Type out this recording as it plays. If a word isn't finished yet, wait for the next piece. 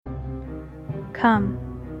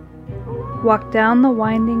Come, walk down the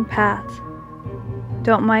winding path.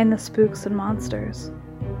 Don't mind the spooks and monsters.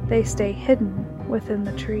 They stay hidden within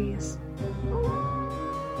the trees.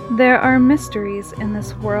 There are mysteries in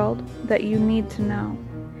this world that you need to know,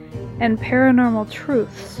 and paranormal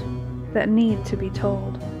truths that need to be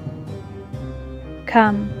told.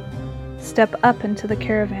 Come, step up into the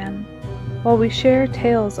caravan while we share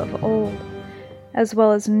tales of old, as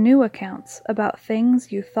well as new accounts about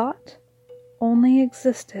things you thought only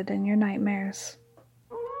existed in your nightmares.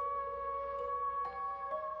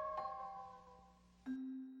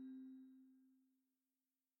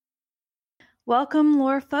 Welcome,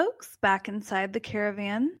 lore folks, back inside the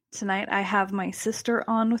caravan. Tonight I have my sister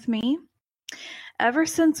on with me. Ever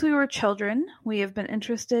since we were children, we have been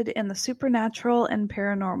interested in the supernatural and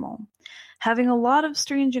paranormal, having a lot of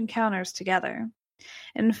strange encounters together.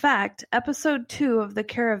 In fact, episode 2 of The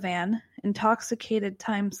Caravan, Intoxicated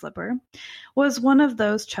Time Slipper, was one of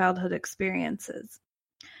those childhood experiences.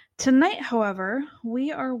 Tonight, however,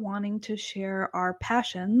 we are wanting to share our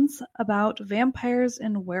passions about vampires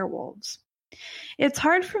and werewolves. It's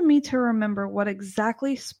hard for me to remember what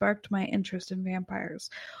exactly sparked my interest in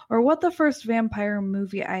vampires, or what the first vampire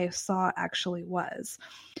movie I saw actually was.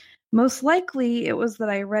 Most likely, it was that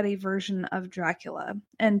I read a version of Dracula,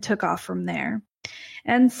 and took off from there.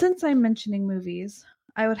 And since I'm mentioning movies,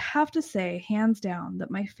 I would have to say, hands down, that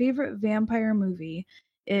my favorite vampire movie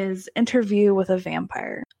is Interview with a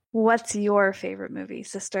Vampire. What's your favorite movie,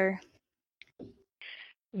 sister?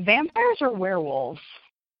 Vampires or werewolves?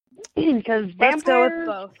 Because Let's go with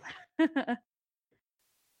both.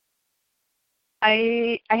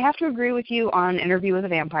 I have to agree with you on Interview with a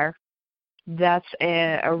Vampire. That's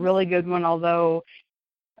a really good one, although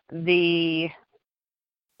the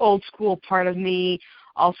old school part of me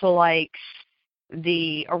also likes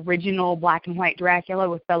the original black and white Dracula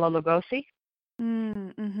with Bela Lugosi.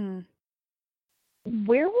 Mm-hmm.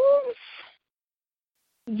 Werewolves?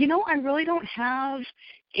 I really don't have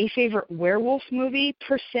a favorite werewolf movie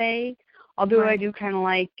per se, although Right. I do kind of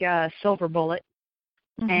like Silver Bullet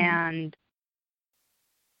and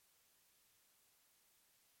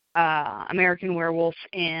American Werewolf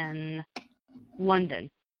in London.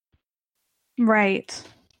 Right.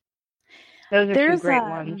 Those are two great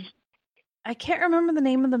ones. I can't remember the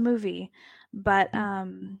name of the movie, but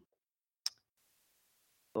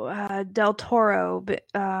Del Toro,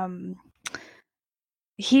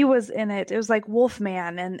 he was in it. It was like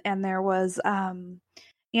Wolfman, and there was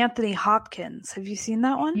Anthony Hopkins. Have you seen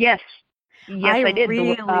that one? Yes, I did.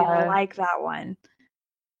 Really like that one.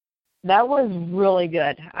 That was really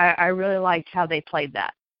good. I really liked how they played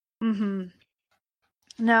that. Mm-hmm.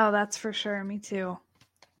 No, that's for sure. Me too.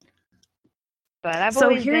 But I've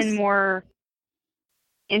always been more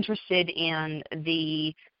interested in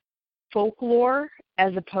the folklore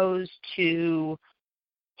as opposed to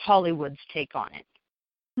Hollywood's take on it.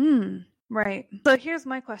 Right. So here's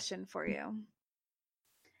my question for you.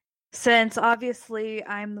 Since obviously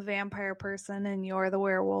I'm the vampire person and you're the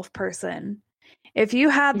werewolf person, if you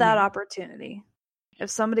had that opportunity, if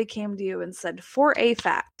somebody came to you and said, for a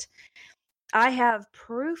fact, I have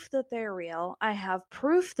proof that they're real, I have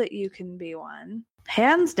proof that you can be one,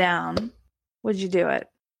 hands down, would you do it?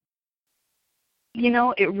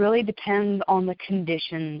 It really depends on the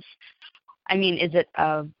conditions. I mean, is it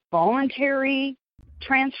a voluntary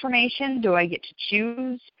transformation? Do I get to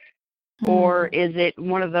choose? Or is it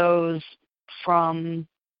one of those from,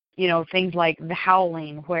 things like The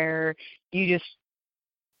Howling, where you just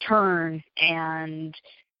turn and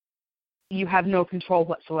you have no control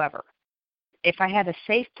whatsoever? If I had a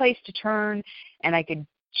safe place to turn and I could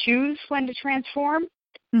choose when to transform,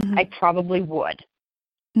 I probably would.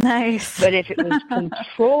 Nice. But if it was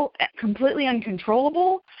completely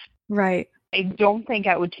uncontrollable, right, I don't think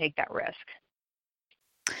I would take that risk.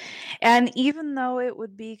 And even though it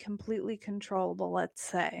would be completely controllable, let's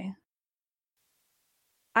say,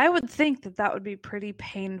 I would think that would be pretty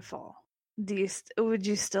painful. Would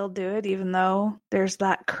you still do it even though there's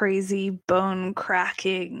that crazy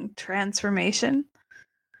bone-cracking transformation?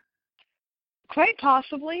 Quite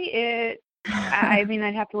possibly. I mean,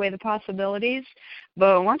 I'd have to weigh the possibilities.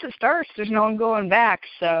 But once it starts, there's no going back.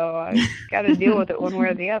 So I got to deal with it one way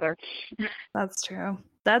or the other. That's true.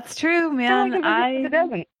 That's true, man. It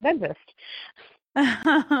doesn't. Dentist.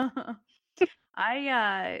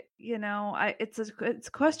 It's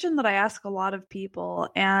a question that I ask a lot of people,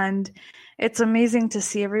 and it's amazing to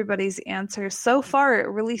see everybody's answers. So far, it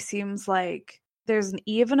really seems like there's an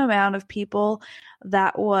even amount of people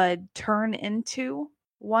that would turn into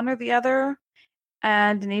one or the other,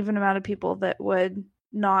 and an even amount of people that would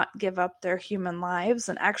not give up their human lives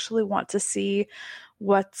and actually want to see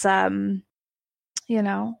what's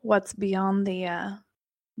what's beyond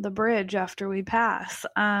the bridge after we pass.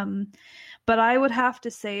 But I would have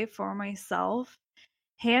to say for myself,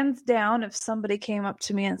 hands down, if somebody came up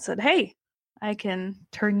to me and said, "Hey, I can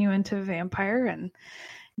turn you into a vampire and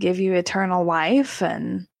give you eternal life,"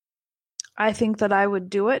 and I think that I would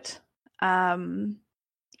do it.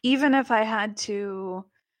 Even if I had to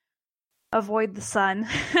avoid the sun,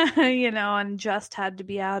 and just had to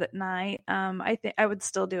be out at night, I think I would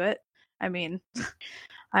still do it. I mean,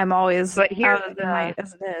 I'm always out at night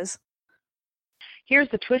as it is. Here's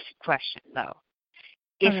the twisted question, though.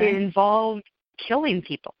 If it involved killing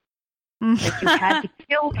people, like you had to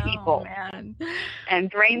kill people and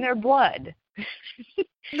drain their blood.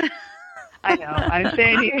 I know. I'm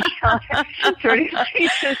saying you turn your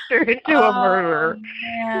sister into a murderer.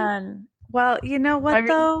 Man. Well, you know what,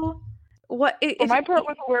 though? For my part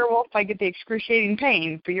with a werewolf, I get the excruciating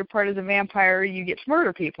pain. For your part as a vampire, you get to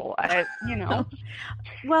murder people.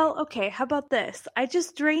 Well, okay, how about this? I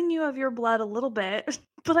just drain you of your blood a little bit,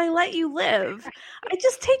 but I let you live. I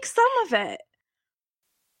just take some of it.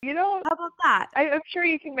 How about that? I'm sure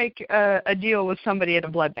you can make a deal with somebody at a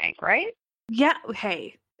blood bank, right? Yeah,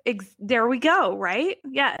 hey, there we go, right?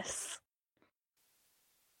 Yes.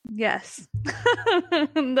 Yes.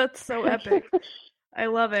 That's so epic. I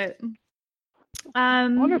love it. I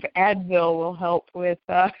wonder if Advil will help with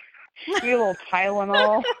a little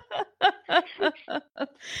Tylenol.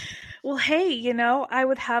 Well, hey, I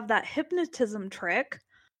would have that hypnotism trick.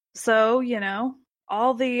 So,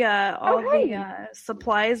 all the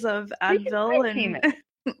supplies of Advil and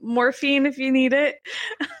morphine if you need it.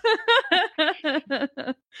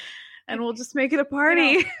 And we'll just make it a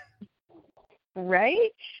party. Right?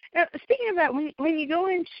 Now, speaking of that, when you go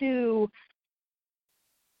into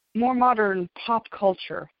more modern pop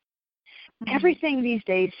culture, everything these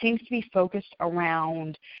days seems to be focused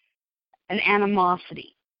around an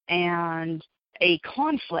animosity and a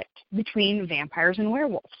conflict between vampires and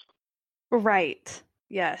werewolves. Right.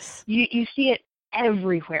 Yes. You see it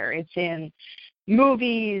everywhere. It's in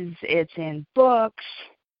movies, it's in books.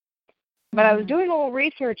 But I was doing a little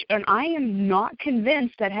research, and I am not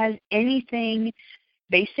convinced that has anything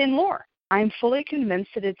based in lore. I'm fully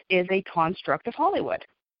convinced that it is a construct of Hollywood.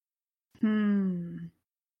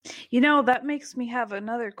 That makes me have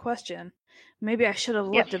another question. Maybe I should have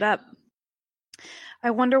looked it up.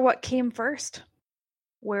 I wonder what came first,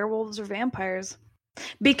 werewolves or vampires?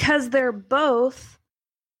 Because they're both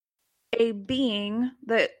a being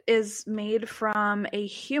that is made from a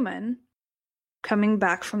human coming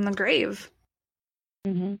back from the grave.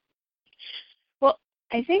 Mm-hmm. Well,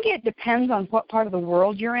 I think it depends on what part of the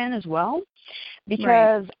world you're in as well.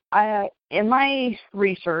 Because in my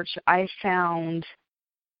research, I found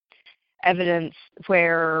evidence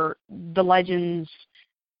where the legends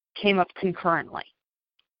came up concurrently.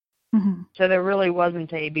 So there really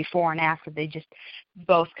wasn't a before and after. They just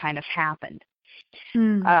both kind of happened.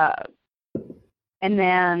 And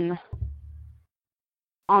then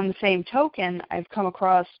on the same token, I've come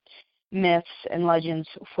across myths and legends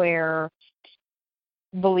where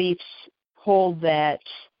beliefs hold that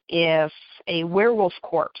if a werewolf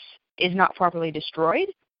corpse is not properly destroyed,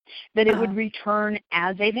 that it would return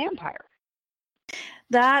as a vampire.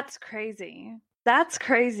 That's crazy. That's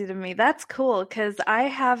crazy to me. That's cool because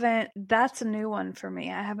that's a new one for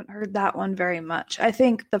me. I haven't heard that one very much. I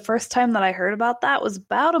think the first time that I heard about that was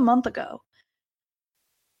about a month ago.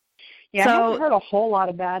 Yeah, I haven't heard a whole lot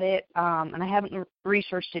about it, and I haven't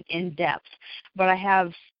researched it in depth, but I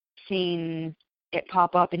have seen it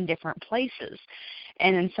pop up in different places,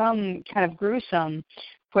 and in some kind of gruesome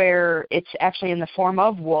where it's actually in the form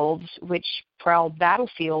of wolves which prowled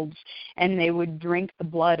battlefields, and they would drink the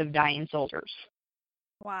blood of dying soldiers.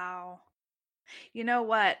 Wow. You know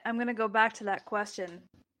what? I'm going to go back to that question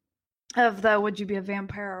of would you be a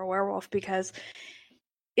vampire or a werewolf? Because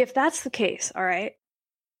if that's the case, all right,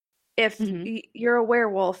 if you're a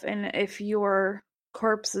werewolf and if your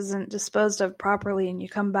corpse isn't disposed of properly and you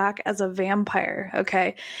come back as a vampire,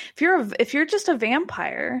 okay, if you're just a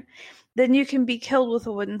vampire, then you can be killed with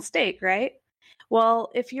a wooden stake, right?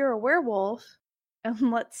 Well, if you're a werewolf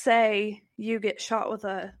and let's say you get shot with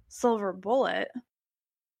a silver bullet,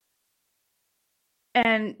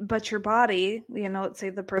 but your body, let's say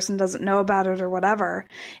the person doesn't know about it or whatever,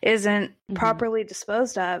 isn't properly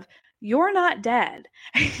disposed of, you're not dead.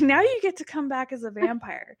 Now you get to come back as a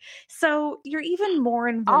vampire. So you're even more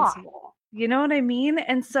invincible. You know what I mean?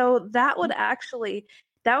 And so that would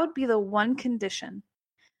be the one condition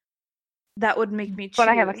that would make me choose But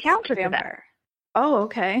I have a counter vampire. to that. Oh,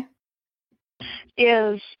 okay.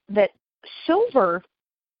 is that silver,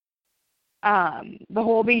 the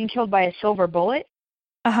whole being killed by a silver bullet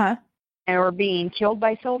Uh-huh. or being killed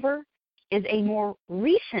by silver is a more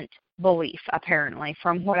recent belief, apparently,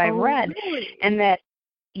 from what I've Oh, read. really? And that,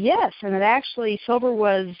 yes, and that actually silver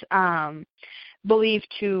was believed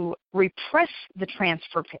to repress the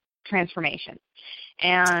transformation.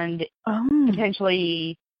 And Oh.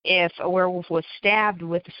 potentially, if a werewolf was stabbed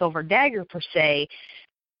with a silver dagger, per se,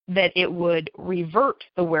 that it would revert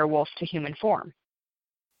the werewolf to human form.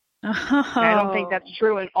 And I don't think Oh, that's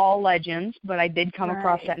true in all legends, but I did come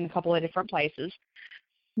across that right. in a couple of different places.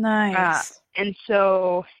 Nice. And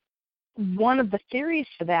so one of the theories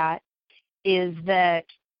for that is that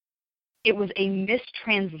it was a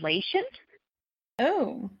mistranslation.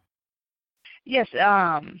 Oh. Yes,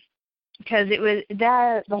 because it was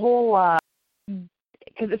that the whole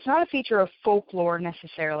because it's not a feature of folklore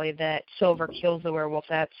necessarily that silver kills the werewolf.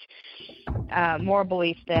 That's more a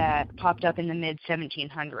belief that popped up in the mid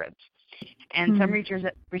 1700s. And some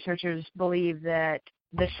researchers believe that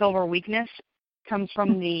the silver weakness comes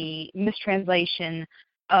from the mistranslation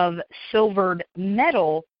of silvered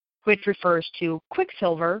metal, which refers to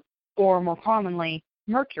quicksilver, or more commonly,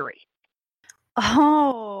 mercury.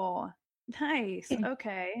 Oh, nice.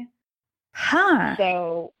 Okay. Huh.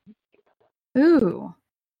 So, Ooh.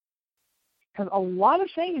 because a lot of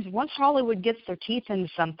things, once Hollywood gets their teeth into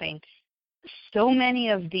something, so many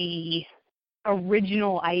of the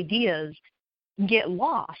original ideas get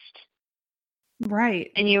lost.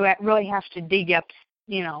 Right. And you really have to dig up,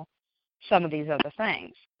 some of these other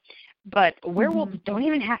things. But werewolves don't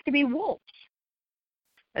even have to be wolves.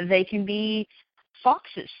 They can be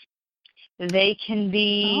foxes. They can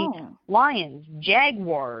be lions,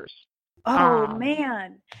 jaguars. Oh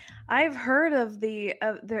man, I've heard of there.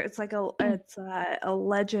 It's like a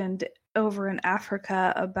legend over in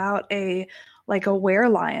Africa about a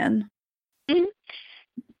werelion. Mhm.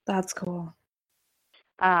 That's cool.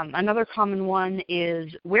 Another common one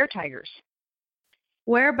is were-tigers.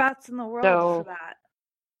 Whereabouts in the world for that?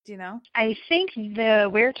 Do you know? I think the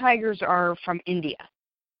were-tigers are from India.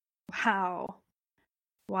 Wow.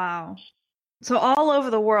 Wow. So all over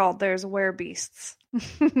the world, there's werebeasts.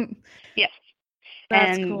 Yes.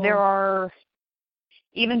 That's And there cool. are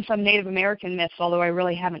even some Native American myths, although I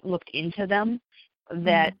really haven't looked into them,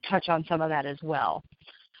 that touch on some of that as well.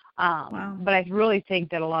 Wow. But I really think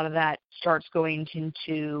that a lot of that starts going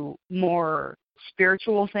into more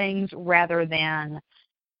spiritual things rather than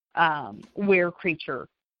were-creature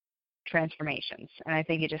transformations. And I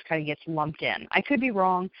think it just kind of gets lumped in. I could be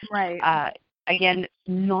wrong. Right. Again,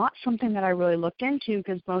 not something that I really looked into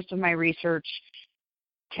because most of my research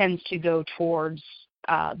tends to go towards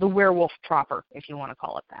the werewolf proper, if you want to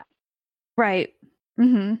call it that. Right.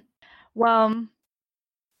 Well,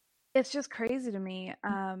 it's just crazy to me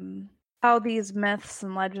how these myths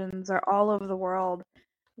and legends are all over the world,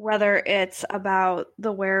 whether it's about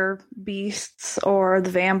the beasts or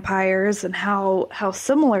the vampires and how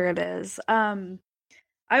similar it is.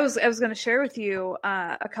 I was going to share with you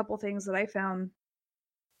a couple things that I found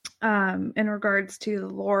in regards to the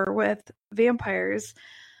lore with vampires.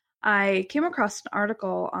 I came across an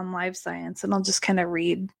article on Live Science, and I'll just kind of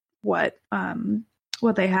read what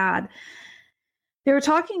they had. They were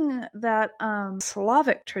talking that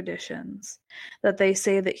Slavic traditions, that they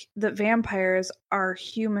say that vampires are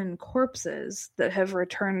human corpses that have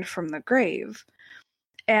returned from the grave,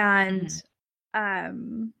 and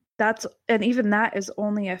even that is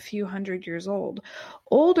only a few hundred years old.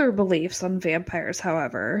 Older beliefs on vampires,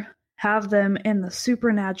 however, have them in the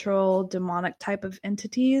supernatural, demonic type of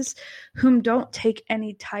entities whom don't take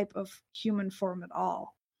any type of human form at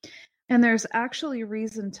all. And there's actually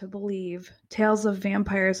reason to believe tales of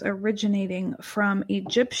vampires originating from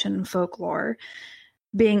Egyptian folklore,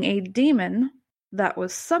 being a demon that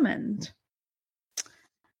was summoned.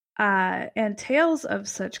 And tales of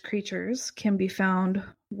such creatures can be found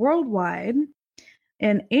worldwide.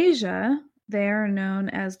 In Asia, they are known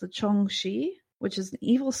as the Chongshi, which is an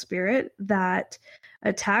evil spirit that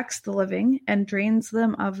attacks the living and drains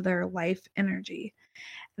them of their life energy.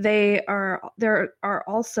 There are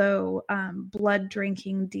also blood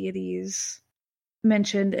drinking deities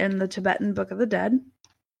mentioned in the Tibetan Book of the Dead.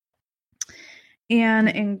 And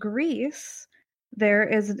in Greece, there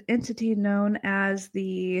is an entity known as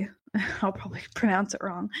I'll probably pronounce it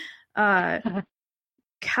wrong,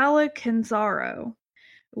 Kalikanzaro,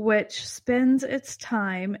 which spends its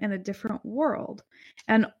time in a different world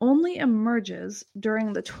and only emerges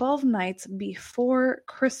during the 12 nights before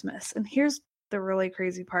Christmas. And here's the really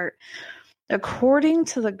crazy part. According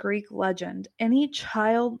to the Greek legend, any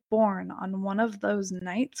child born on one of those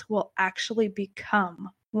nights will actually become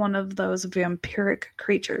one of those vampiric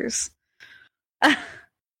creatures.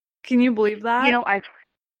 Can you believe You that? know,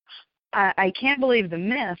 I can't believe the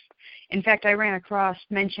myth. In fact, I ran across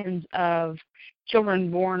mentions of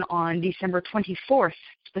children born on December 24th,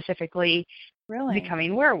 specifically, Really?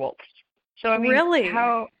 becoming werewolves. So, I mean, Really?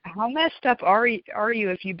 how messed up are you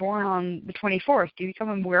if you're born on the 24th? Do you become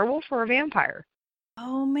a werewolf or a vampire?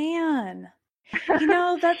 Oh man.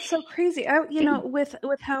 That's so crazy. With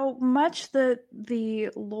how much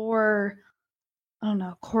the lore, I don't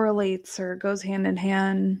know, correlates or goes hand in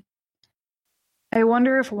hand. I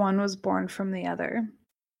wonder if one was born from the other.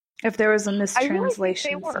 If there was a I really think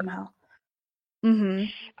they mistranslation were. somehow. Mm-hmm.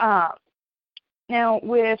 Uh, Now,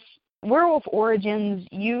 with werewolf origins,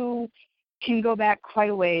 you can go back quite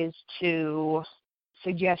a ways to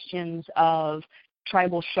suggestions of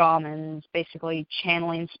tribal shamans basically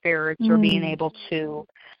channeling spirits or being Mm. able to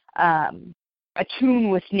attune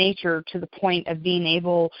with nature to the point of being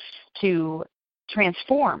able to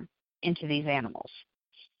transform into these animals.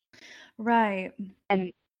 Right.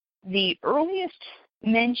 And the earliest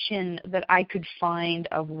mention that I could find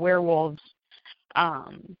of werewolves,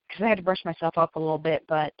 because I had to brush myself up a little bit,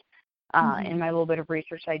 but in Mm-hmm. my little bit of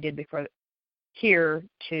research I did before here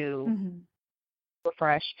to Mm-hmm.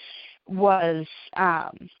 refresh, was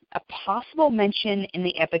a possible mention in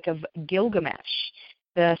the Epic of Gilgamesh,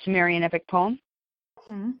 the Sumerian epic poem,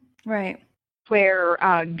 Mm-hmm. Right. where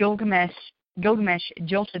Gilgamesh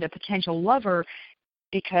jilted a potential lover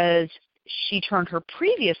because she turned her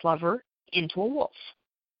previous lover into a wolf.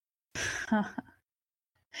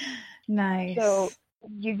 So Nice.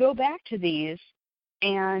 you go back to these,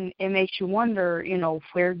 and it makes you wonder,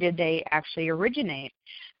 where did they actually originate?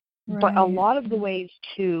 But a Right. lot of the ways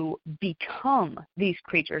to become these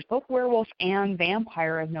creatures, both werewolf and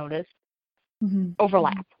vampire, I've noticed, Mm-hmm.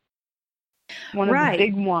 overlap. One of the Right.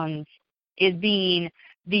 big ones is being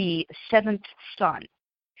the seventh son.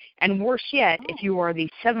 And worse yet, if Oh. you are the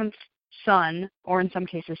seventh son, or in some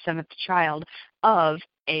cases, seventh child, of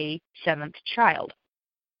a seventh child.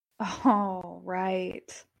 Oh,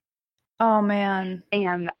 right. Oh man.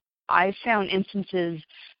 And I've found instances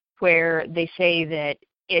where they say that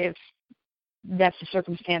if that's the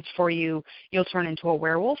circumstance for you, you'll turn into a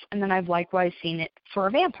werewolf. And then I've likewise seen it for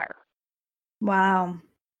a vampire. Wow.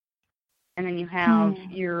 And then you have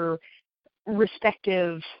Hmm. your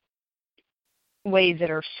respective ways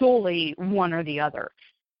that are solely one or the other.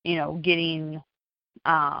 Getting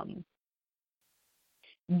um,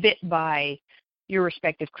 bit by your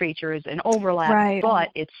respective creatures and overlap, Right. but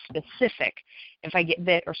it's specific. If I get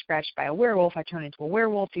bit or scratched by a werewolf, I turn into a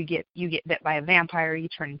werewolf. You get bit by a vampire, you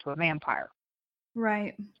turn into a vampire.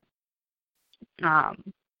 Right. Um,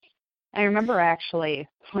 I remember actually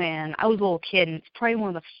when I was a little kid, and it's probably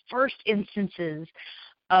one of the first instances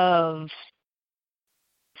of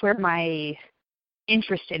where my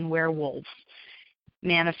interest in werewolves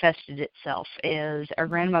manifested itself, is our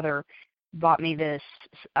grandmother bought me this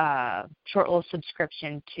short little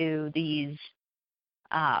subscription to these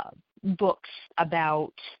uh, books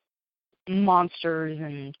about monsters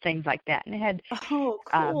and things like that. And it had Oh,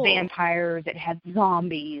 cool. vampires, it had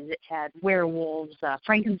zombies, it had werewolves.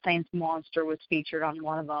 Frankenstein's monster was featured on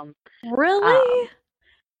one of them. Really? Um,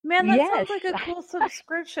 Man, that yes. sounds like a cool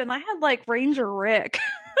subscription. I had like Ranger Rick.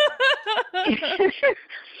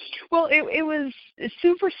 Well, it was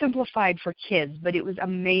super simplified for kids, but it was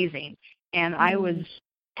amazing. And I was Mm.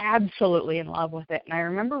 absolutely in love with it. And I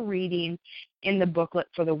remember reading in the booklet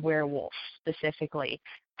for the werewolf specifically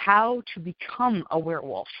how to become a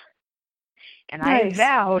werewolf. And I Nice.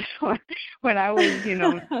 vowed when I was,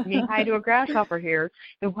 knee high to a grasshopper here,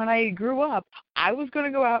 that when I grew up, I was going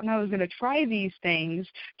to go out and I was going to try these things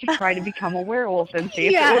to try to become a werewolf and see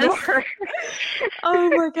if it would Yes. work. Oh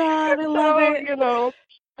my God, I love So, it.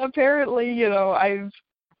 apparently, I've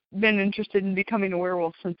been interested in becoming a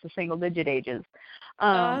werewolf since the single digit ages.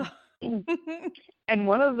 Uh, And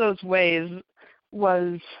one of those ways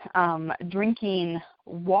was drinking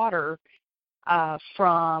water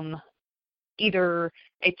from either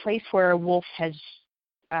a place where a wolf has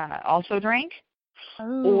also drank,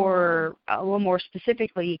 oh. or a little more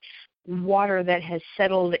specifically, water that has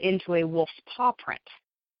settled into a wolf's paw print.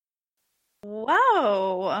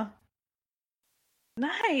 Wow.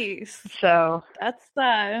 Nice. So,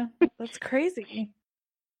 That's crazy.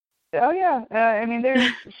 oh yeah, I mean,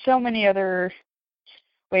 there's so many other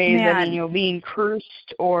ways. I mean, Man. being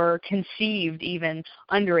cursed or conceived even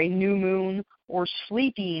under a new moon, or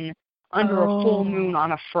sleeping under a full Oh. moon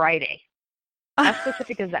on a Friday. How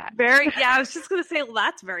specific is that? I was just gonna say, well,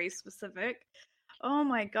 that's very specific. Oh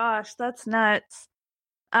my gosh, that's nuts.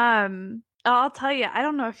 I'll tell you, I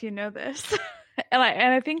don't know if you know this, and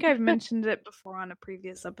I think I've mentioned it before on a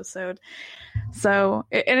previous episode. So,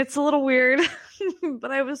 and it's a little weird,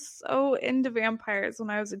 but I was so into vampires when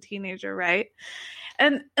I was a teenager, right?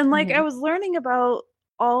 And like I Mm-hmm. was learning about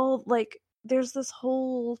all like there's this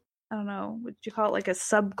whole I don't know, what you call it, like a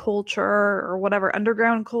subculture or whatever,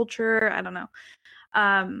 underground culture, I don't know.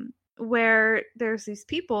 Where there's these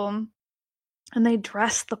people and they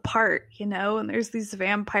dress the part, and there's these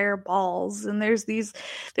vampire balls and there's these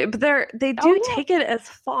but they Oh do yeah. take it as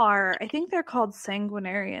far. I think they're called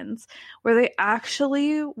sanguinarians, where they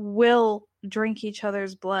actually will drink each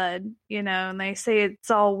other's blood, and they say it's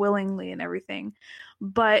all willingly and everything.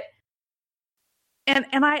 But and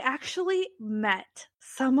I actually met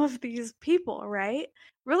some of these people, right?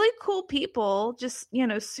 Really cool people, just,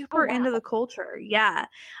 Oh super into the wow. culture. Yeah.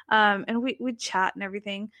 And we'd chat and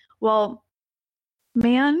everything. Well,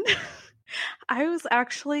 man, I was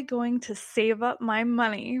actually going to save up my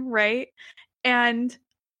money, right? And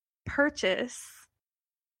purchase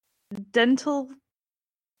dental,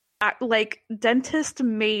 like dentist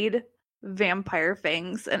made vampire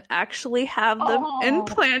fangs and actually have them Oh.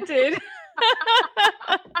 implanted.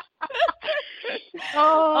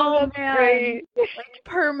 Oh, Oh that's man, great. like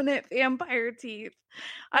permanent vampire teeth.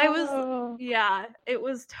 I was, Oh. yeah, it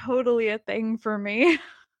was totally a thing for me.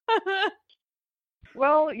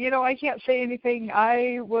 Well, I can't say anything.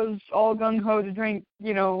 I was all gung ho to drink,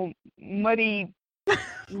 muddy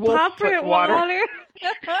wolf Pop foot it water. water.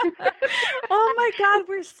 Oh my God,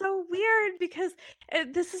 we're so weird because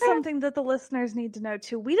this is something that the listeners need to know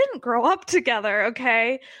too. We didn't grow up together,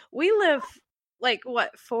 okay? We live like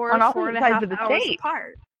what, On four and opposite a sides half of the hours state.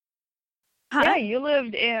 apart. Yeah, Huh? you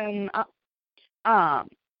lived in, um,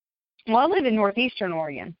 well, I live in northeastern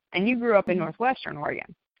Oregon, and you grew up in Mhm. northwestern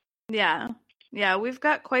Oregon. Yeah. Yeah, we've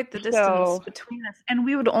got quite the distance So, between us. And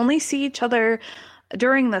we would only see each other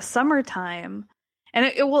during the summertime. And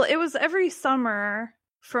it was every summer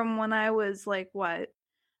from when I was like what,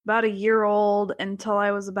 about a year old until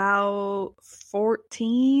I was about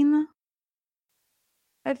 14,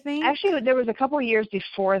 I think. actually, there was a couple of years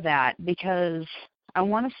before that because I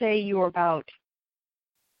want to say you were about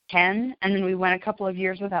 10, and then we went a couple of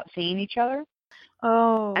years without seeing each other.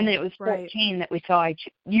 And then Oh, it was right. 14 that we saw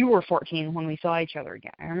you were 14 when we saw each other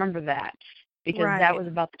again. I remember that because that Right. was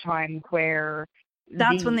about the time where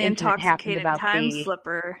That's when the the incident happened intoxicated about time the,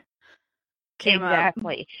 slipper came up.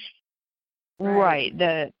 exactly, Right. right,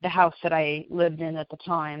 the house that I lived in at the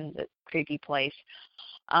time, the creepy place.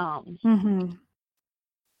 Um, Mm-hmm.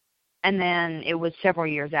 and then it was several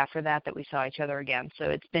years after that that we saw each other again. So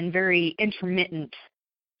it's been very intermittent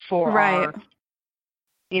for Right. our,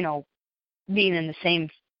 you know, being in the same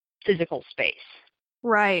physical space.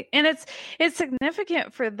 Right. And it's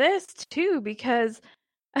significant for this too because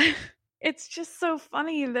it's just so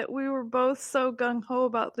funny that we were both so gung ho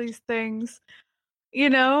about these things, you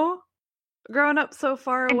know, growing up so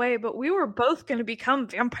far And away, but we were both going to become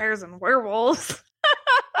vampires and werewolves.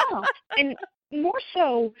 oh, and more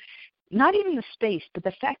so, not even the space, but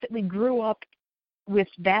the fact that we grew up with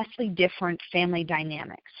vastly different family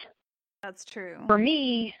dynamics. That's true. For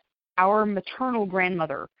me, our maternal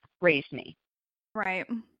grandmother raised me, Right.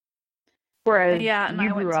 whereas Yeah, and you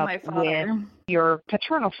I went grew to up my with father. your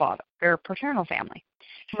paternal father or paternal family.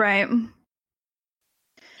 Right.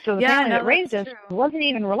 So the Yeah, family no, that raised that's us true. wasn't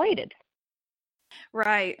even related.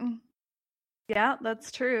 Right. Yeah,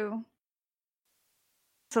 that's true.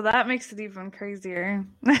 So that makes it even crazier.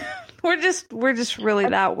 We're just really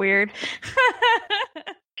That's, that weird.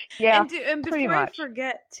 yeah, And pretty before I much.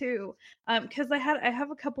 forget too, because I have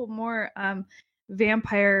a couple more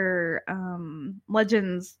vampire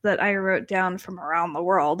legends that I wrote down from around the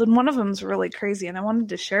world, and one of them's really crazy, and I wanted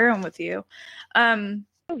to share them with you. Um,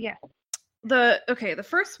 Oh, yeah. the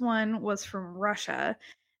first one was from Russia,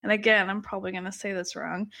 and again, I'm probably gonna say this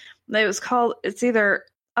wrong. It's either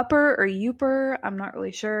Upper or Uper, I'm not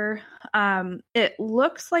really sure. It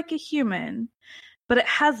looks like a human, but it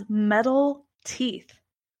has metal teeth.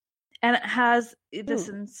 And it has this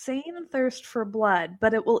Ooh. insane thirst for blood,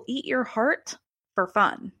 but it will eat your heart for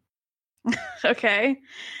fun. Okay.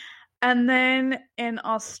 And then in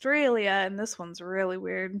Australia, and this one's really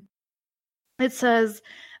weird, it says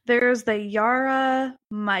there's the Yara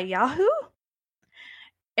Mayahu,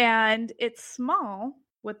 and it's small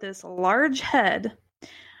with this large head,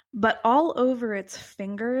 but all over its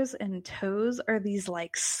fingers and toes are these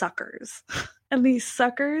like suckers. And these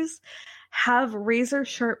suckers have razor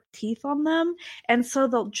sharp teeth on them, and so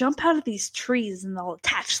they'll jump out of these trees and they'll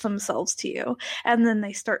attach themselves to you, and then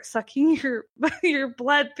they start sucking your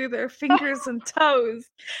blood through their fingers and toes.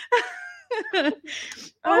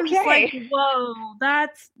 I'm just like, Okay. whoa,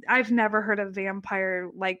 I've never heard a vampire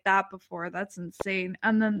like that before. That's insane.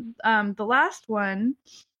 And then the last one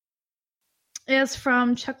is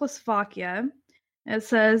from Czechoslovakia. It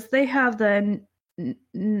says they have the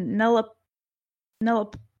Nelapazi.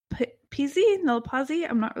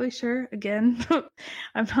 I'm not really sure. Again,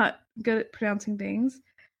 I'm not good at pronouncing things.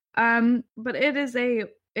 But it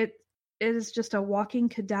is just a walking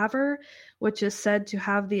cadaver, which is said to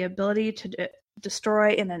have the ability to destroy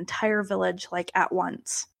an entire village like at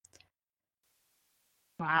once.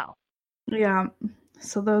 Wow. Yeah.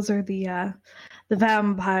 So those are the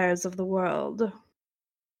vampires of the world.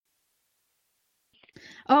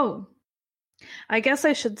 Oh, I guess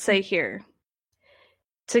I should say here,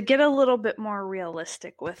 to get a little bit more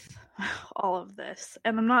realistic with all of this,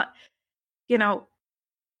 and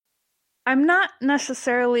I'm not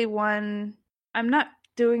necessarily I'm not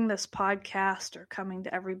doing this podcast or coming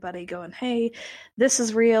to everybody going, hey, this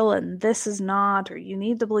is real and this is not, or you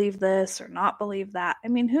need to believe this or not believe that. I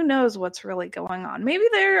mean, who knows what's really going on? Maybe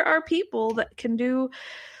there are people that can do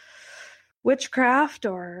witchcraft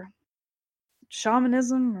or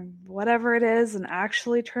shamanism or whatever it is and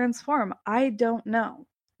actually transform. I don't know.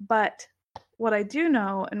 But what I do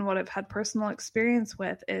know and what I've had personal experience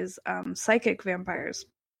with is psychic vampires.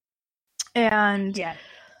 And Yes.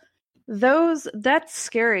 that's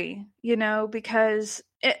scary, because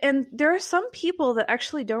and there are some people that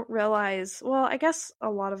actually don't realize, well, I guess a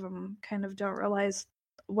lot of them kind of don't realize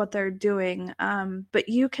what they're doing. But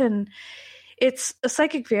it's a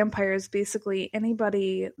psychic vampire is basically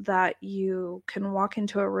anybody that you can walk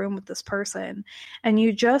into a room with this person and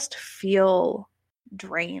you just feel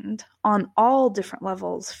drained on all different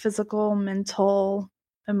levels, physical, mental,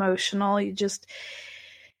 emotional.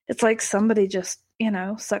 It's like somebody just,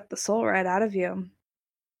 sucked the soul right out of you.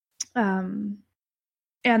 And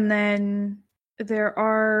then there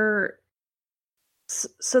are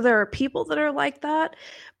people that are like that,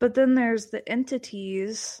 but then there's the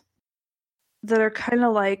entities that are kind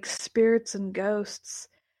of like spirits and ghosts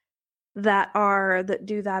that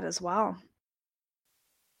do that as well.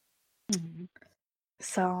 Mm-hmm.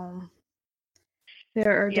 So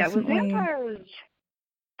there are With definitely vampires,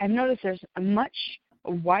 I've noticed there's a much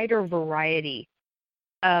wider variety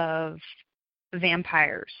of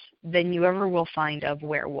vampires than you ever will find of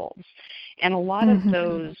werewolves. And a lot of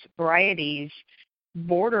those varieties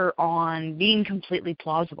border on being completely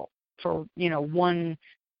plausible for, one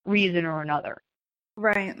reason or another.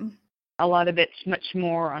 right. A lot of it's much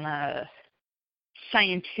more on a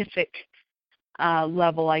scientific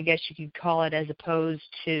level, I guess you could call it, as opposed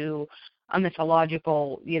to a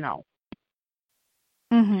mythological,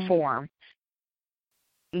 form.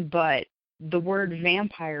 But the word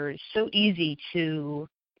vampire is so easy to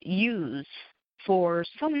use for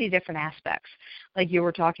so many different aspects. Like you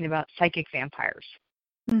were talking about psychic vampires.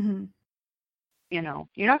 Mm-hmm. You're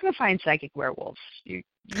not going to find psychic werewolves. You're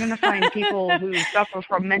going to find people who suffer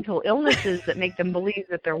from mental illnesses that make them believe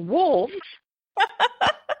that they're wolves.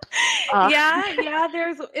 Yeah.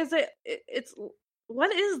 It's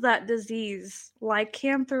what is that disease?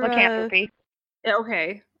 Lycanthropy.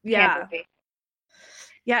 Okay. Yeah. Lycanthropy.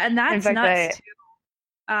 Yeah, and that's nuts too.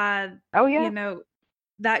 Oh yeah.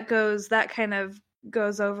 That kind of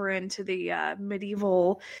goes over into the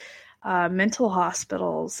medieval mental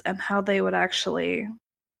hospitals and how they would actually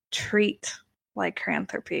treat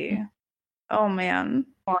lycanthropy. Oh man.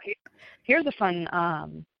 Well, here's a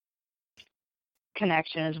fun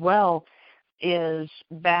connection as well. Is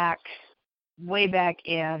way back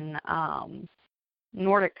in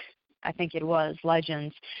Nordic, I think it was,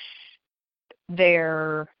 legends. They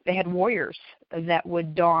had warriors that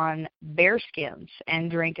would don bear skins and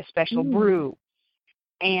drink a special brew,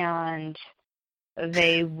 and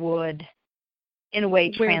they would, in a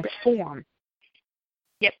way, transform.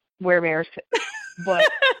 Yep, werebears. But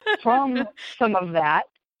from some of that,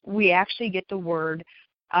 we actually get the word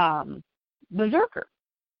berserker.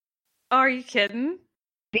 Are you kidding?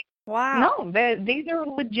 Wow. No, these are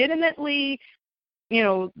legitimately,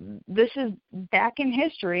 this is back in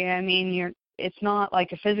history. I mean, it's not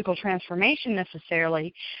like a physical transformation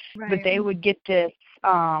necessarily, right, but they would get this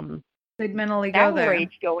they'd mentally battle go there.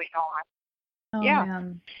 rage going on. Oh, yeah.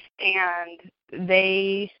 Man. And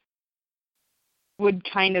they would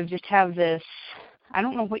kind of just have this, I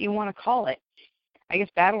don't know what you want to call it. I guess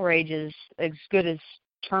battle rage is as good as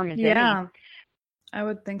term as any. Yeah, I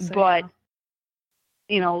would think so. But,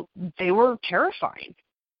 they were terrifying.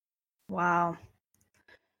 Wow.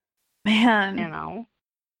 Man, you know.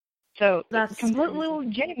 So that's completely crazy.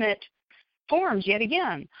 legitimate forms yet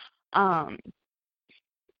again. Um,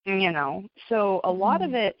 you know, so a lot of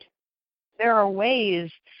Mhm. it, there are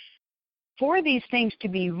ways for these things to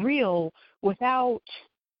be real without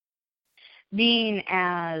being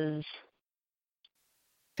as,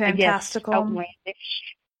 I guess, Fantastical.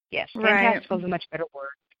 outlandish. Yes, Right. fantastical is a much better word.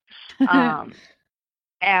 Um,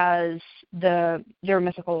 as their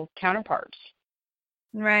mythical counterparts,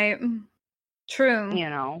 Right. True. you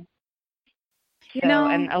know. You So, know,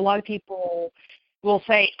 and a lot of people will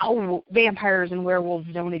say, "Oh, vampires and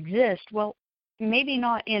werewolves don't exist." Well, maybe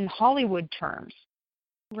not in Hollywood terms,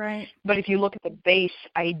 right. but if you look at the base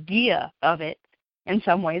idea of it, in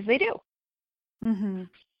some ways they do. Mhm.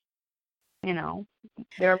 You know,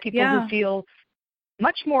 there are people who Yeah. feel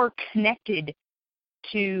much more connected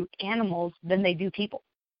to animals than they do people,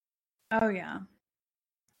 Oh yeah.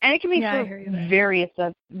 and it can be Yeah, I for hear you there.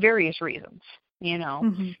 various reasons. You know,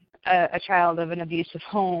 Mhm. a child of an abusive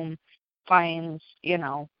home finds, you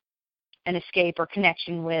know, an escape or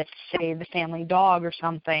connection with, say, the family dog or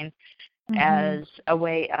something Mhm. as a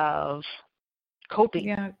way of coping,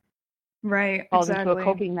 Yeah. Right, falls into a exactly.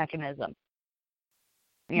 coping mechanism.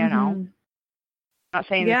 You know, Mhm. not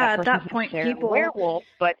saying that Yeah, that at person's that point necessarily a people, werewolf,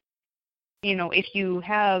 but you know, if you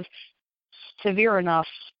have severe enough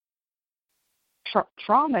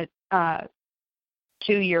trauma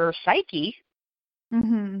to your psyche,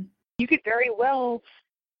 mhm. you could very well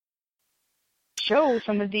show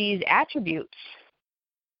some of these attributes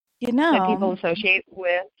You that people know, associate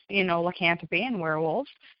with, you know, lycanthropy and werewolves.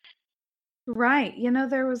 right. You know,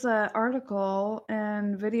 there was a article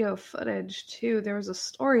and video footage too. There was a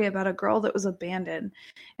story about a girl that was abandoned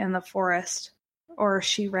in the forest, or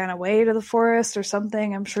she ran away to the forest or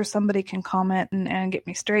something. I'm sure somebody can comment and get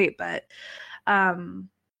me straight, but um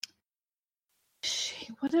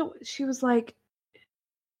she was like,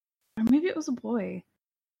 or maybe it was a boy,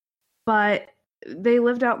 but they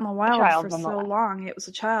lived out in the A wild for child, so nonetheless. long. It was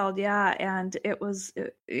a child, yeah, and it was,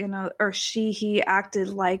 you know, or he acted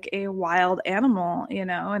like a wild animal, you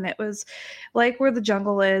know, and it was like where the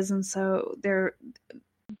jungle is, and so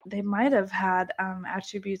they might have had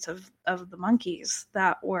attributes of the monkeys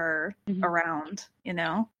that were Hmm. around, you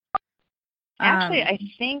know. Actually, Um, I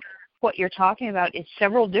think what you're talking about is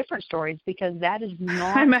several different stories, because that is I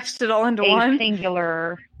not meshed it all into a one.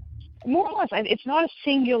 singular, more or less, it's not a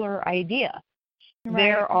singular idea. Right.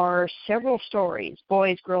 There are several stories,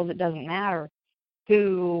 boys, girls, it doesn't matter,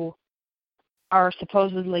 who are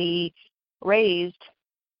supposedly raised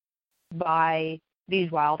by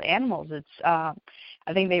these wild animals. It's, I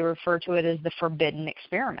think they refer to it as the forbidden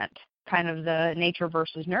experiment, kind of the nature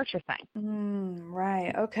versus nurture thing.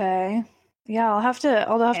 Right. Okay. Yeah, I'll have to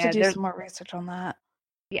And do some more research on that.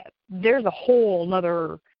 there's a whole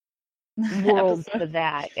another world Episode. to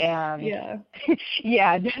that, and Yeah.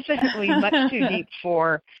 yeah, definitely much too deep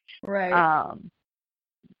for Right. um,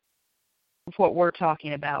 what we're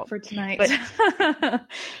talking about. For tonight. But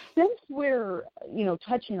since we're, you know,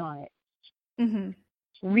 touching on it, Mhm.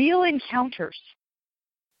 real encounters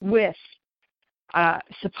with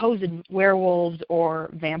supposed werewolves or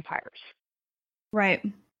vampires, Right.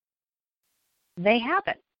 they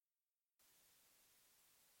happen.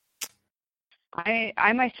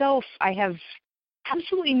 I myself, I have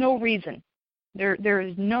absolutely no reason. There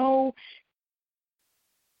is no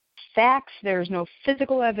facts, there's no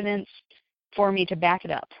physical evidence for me to back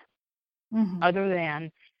it up, Mhm. other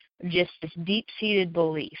than just this deep-seated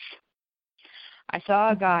belief. I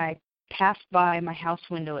saw a Mhm. guy pass by my house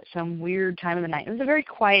window at some weird time of the night. It was a very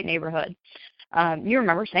quiet neighborhood. You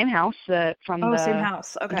remember, same house from Oh, same the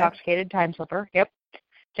house. Okay. intoxicated time slipper. Yep,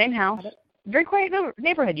 same house. Got it. Very quiet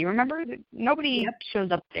neighborhood. You remember? Nobody Yep.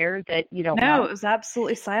 shows up there that you don't No, know. it was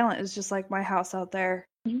absolutely silent. It was just like my house out there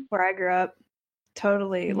Hmm. where I grew up.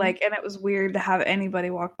 Totally. Hmm. Like, and it was weird to have anybody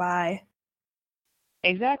walk by.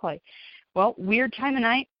 Exactly. Well, weird time of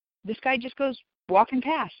night. This guy just goes walking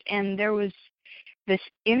past, and there was this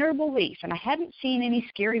inner belief, and I hadn't seen any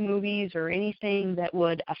scary movies or anything that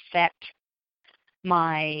would affect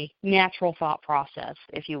my natural thought process,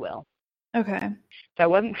 if you will. Okay. So I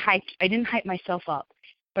wasn't hyped. I didn't hype myself up,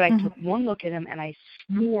 but I took Mhm. one look at him and I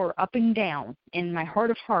swore up and down in my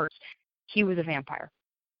heart of hearts he was a vampire.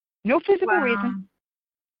 No physical reason.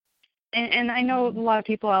 Wow. And I know a lot of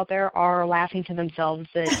people out there are laughing to themselves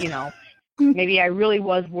that, you know, maybe I really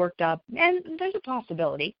was worked up, and there's a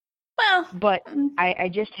possibility. Well, But mm, I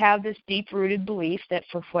just have this deep-rooted belief that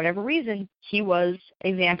for whatever reason, he was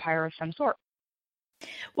a vampire of some sort.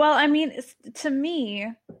 well, I mean, to me,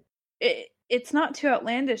 it's not too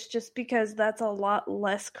outlandish just because that's a lot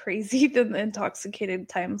less crazy than the intoxicated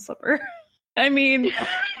time slipper. I mean,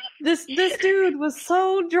 this dude was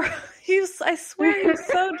so drunk. I swear he was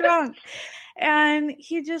so drunk. And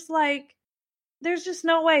he just like, there's just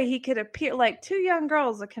no way he could appear like two young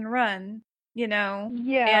girls that can run, Yeah.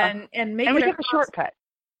 and make And it we took a shortcut.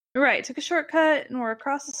 Right, took a shortcut and we're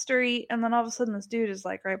across the street, and then all of a sudden this dude is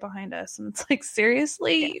like right behind us, and it's like,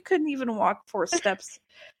 seriously, Yeah. you couldn't even walk 4 steps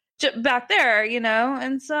back there,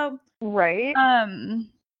 and so Right.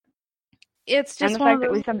 it's And just the one of fact that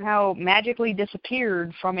those. we somehow magically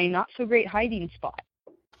disappeared from a not so great hiding spot.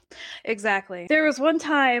 Exactly. There was one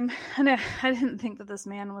time, and I didn't think that this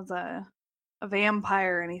man was a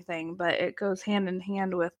vampire or anything, but it goes hand in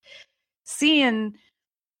hand with seeing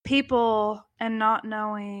people and not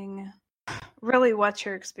knowing really what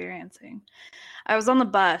you're experiencing. I was on the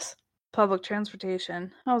bus, public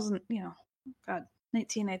transportation. I was,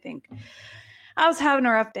 19, I think. I was having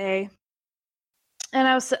a rough day, and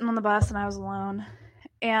I was sitting on the bus, and I was alone.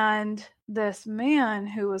 And this man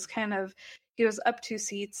who was he was up 2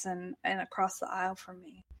 seats and across the aisle from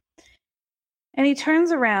me. And he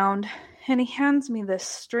turns around, and he hands me this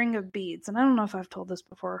string of beads. And I don't know if I've told this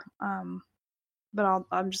before, but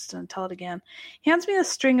I'm just going to tell it again. He hands me a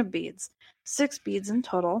string of beads, 6 beads in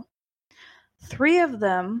total. 3 of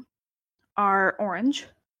them are orange,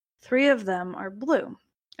 3 of them are blue,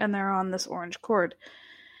 and they're on this orange cord.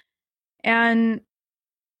 And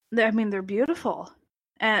they're beautiful.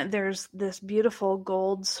 And there's this beautiful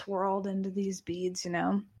gold swirled into these beads,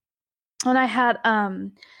 And I had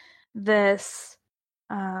this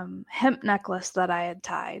hemp necklace that I had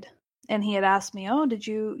tied. And he had asked me, "Oh, did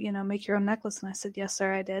you, make your own necklace?" And I said, "Yes,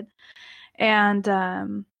 sir, I did."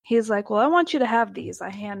 And he's like, "Well, I want you to have these. I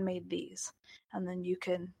handmade these. And then you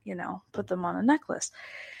can, put them on a necklace."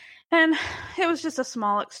 And it was just a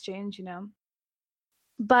small exchange,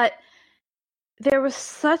 But there was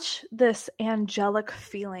such this angelic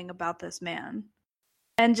feeling about this man.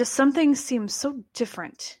 And just something seemed so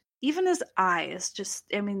different. Even his eyes,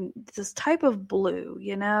 this type of blue,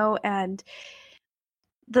 And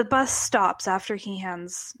the bus stops after he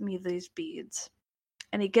hands me these beads.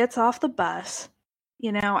 And he gets off the bus.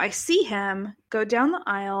 I see him go down the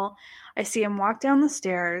aisle. I see him walk down the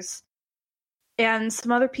stairs. And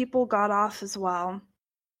some other people got off as well.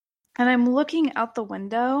 And I'm looking out the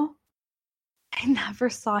window. I never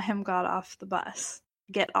saw him get off the bus.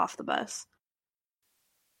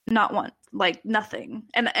 Not one, like nothing.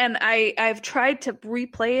 And I've tried to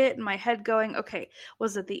replay it in my head going, okay,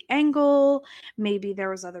 was it the angle? Maybe there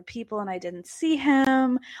was other people and I didn't see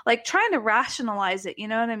him. Like trying to rationalize it, you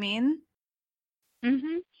know what I mean?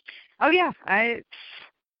 Mhm. Oh yeah,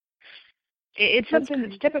 it's something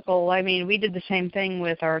that's typical. I mean, we did the same thing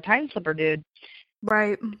with our time slipper dude.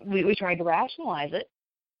 Right. We tried to rationalize it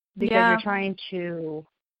because Yeah. you're trying to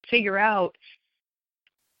figure out,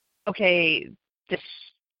 okay, this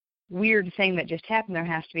weird thing that just happened, there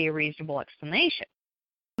has to be a reasonable explanation.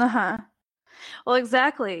 Uh-huh. Well,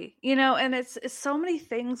 exactly. And it's so many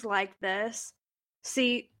things like this.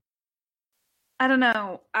 See, I don't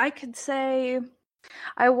know. I could say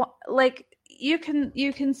you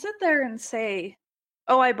can sit there and say,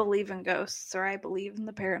 "Oh, I believe in ghosts," or "I believe in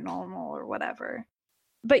the paranormal," or whatever.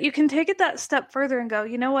 But you can take it that step further and go,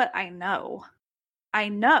 "You know what? I know.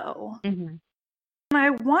 Mm-hmm. And I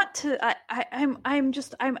want to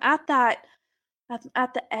I'm at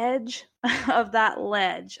the edge of that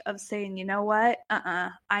ledge of saying, "You know what?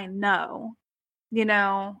 I know."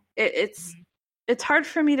 It's hard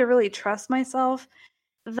for me to really trust myself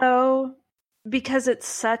though, because it's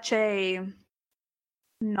such a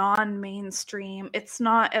non-mainstream. It's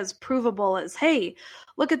not as provable as, "Hey,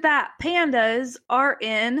 look at that. Pandas are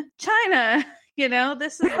in China."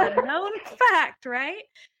 This is a known fact, right?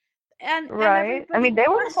 And Right. I mean, they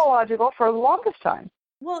were mythological for the longest time.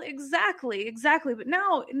 Well, exactly. But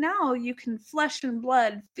now you can flesh and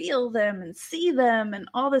blood feel them and see them and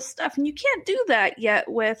all this stuff, and you can't do that yet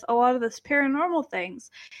with a lot of this paranormal things.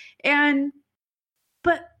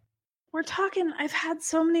 But we're talking, I've had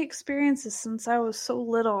so many experiences since I was so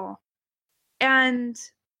little, and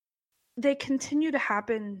they continue to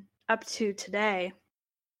happen up to today,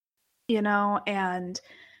 and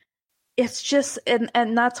it's just,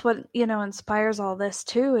 and that's what, inspires all this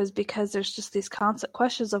too, is because there's just these constant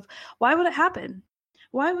questions of, why would it happen?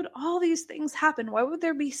 Why would all these things happen? Why would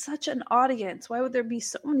there be such an audience? Why would there be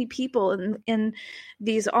so many people in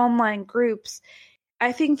these online groups?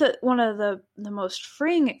 I think that one of the most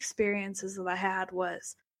freeing experiences that I had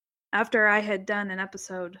was after I had done an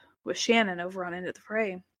episode with Shannon over on Into the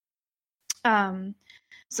Fray.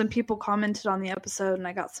 Some people commented on the episode and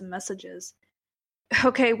I got some messages.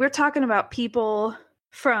 okay, we're talking about people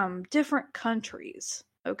from different countries,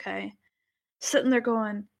 okay? Sitting there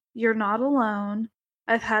going, "You're not alone.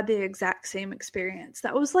 I've had the exact same experience."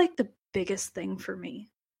 That was like the biggest thing for me.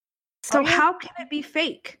 Oh So yeah. how can it be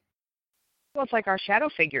fake? Well, it's like our shadow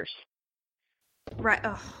figures. Right.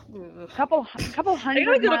 Oh, Couple I gotta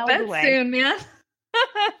hundred go to miles bed away. soon, man.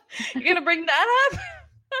 You're gonna bring that up?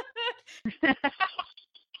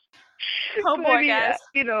 Oh But I boy, mean, guys.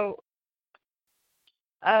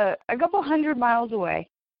 a couple hundred miles away,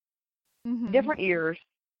 Mm-hmm. different years.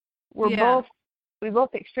 Yeah. We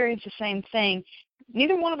both experience the same thing.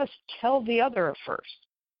 Neither one of us tell the other at first.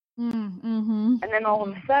 Mm-hmm. And then all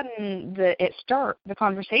of a sudden the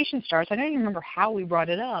conversation starts. I don't even remember how we brought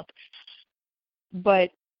it up,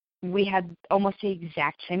 but we had almost the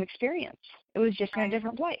exact same experience. It was just in a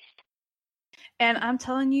different place. And I'm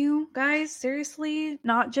telling you, guys, seriously,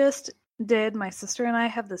 not just did my sister and I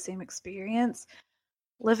have the same experience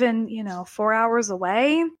living, 4 hours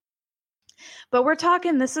away, but we're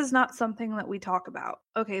talking, this is not something that we talk about.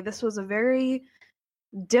 Okay, this was a very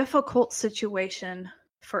difficult situation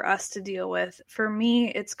for us to deal with. For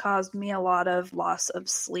me, it's caused me a lot of loss of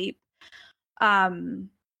sleep.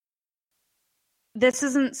 This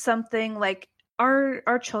isn't something like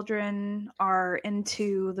our children are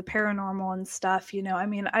into the paranormal and stuff, I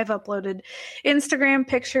mean, I've uploaded Instagram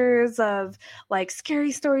pictures of like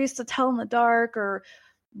scary stories to tell in the dark, or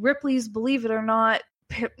Ripley's Believe It or Not,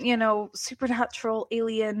 supernatural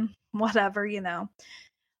alien whatever,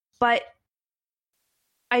 but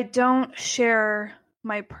I don't share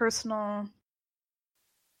my personal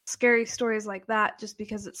scary stories like that just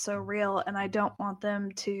because it's so real, and I don't want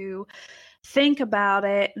them to think about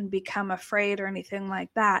it and become afraid or anything like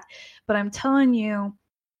that. But I'm telling you,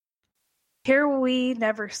 here we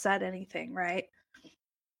never said anything, right?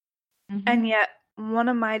 Mm-hmm. And yet one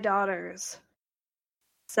of my daughters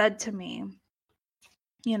said to me,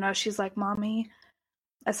 she's like, "Mommy,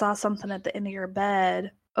 I saw something at the end of your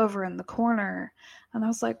bed over in the corner." And I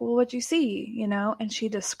was like, "Well, what'd you see?" And she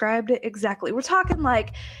described it exactly. We're talking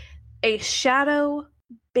like a shadow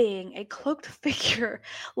being, a cloaked figure,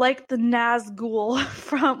 like the Nazgul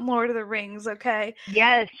from Lord of the Rings, okay?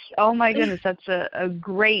 Yes. Oh my goodness, that's a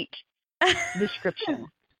great description.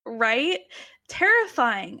 Right?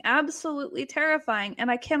 Terrifying, absolutely terrifying.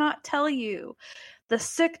 And I cannot tell you the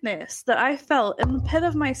sickness that I felt in the pit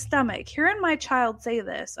of my stomach hearing my child say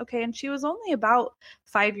this, okay? And she was only about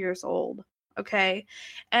 5 years old, okay?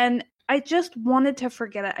 And I just wanted to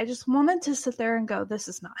forget it. I just wanted to sit there and go, this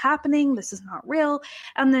is not happening. This is not real.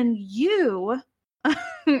 And then you,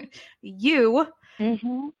 you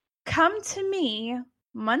Mm-hmm. come to me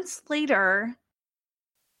months later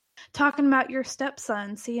talking about your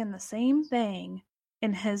stepson seeing the same thing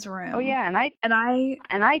in his room. Oh yeah, and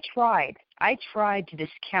I tried to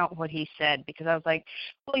discount what he said, because I was like,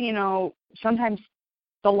 well, sometimes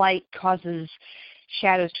the light causes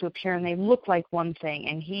shadows to appear and they look like one thing,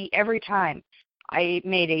 and every time I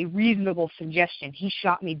made a reasonable suggestion, he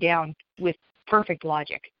shot me down with perfect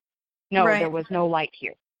logic. No, right. There was no light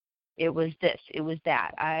here. It was this, it was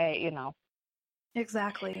that.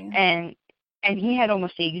 Exactly. And he had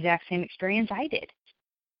almost the exact same experience I did.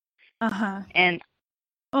 Uh-huh. And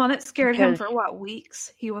and it scared him for what,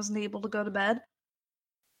 weeks? He wasn't able to go to bed?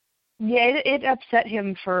 Yeah, it upset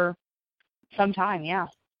him for some time, yeah.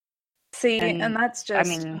 See, and that's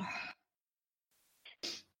just...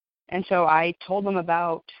 and so I told him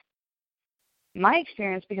about my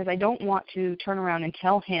experience, because I don't want to turn around and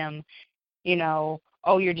tell him,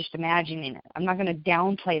 oh, you're just imagining it. I'm not going to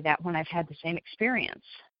downplay that when I've had the same experience.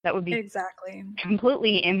 That would be exactly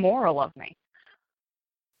completely immoral of me.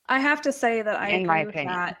 I have to say that I agree with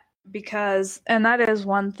that, because, and that is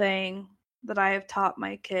one thing that I have taught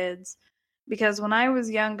my kids, because when I was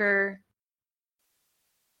younger,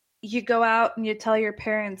 you go out and you tell your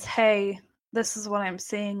parents, hey, this is what I'm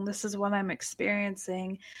seeing, this is what I'm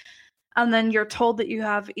experiencing. And then you're told that you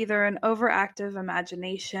have either an overactive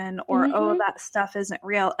imagination or, oh, that stuff isn't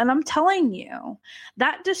real. And I'm telling you,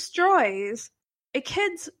 that destroys a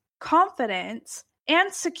kid's confidence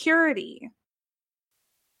and security.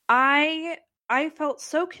 I felt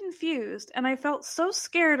so confused, and I felt so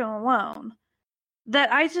scared and alone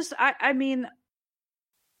that I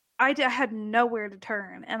had nowhere to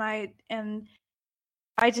turn. And I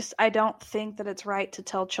don't think that it's right to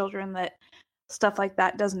tell children that stuff like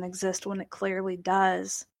that doesn't exist when it clearly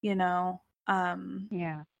does, Yeah.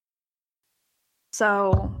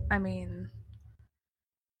 So, I mean,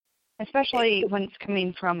 especially when it's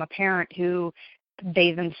coming from a parent who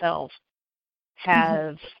they themselves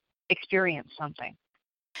have experienced something.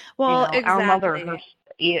 Well, exactly. Our mother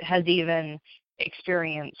has even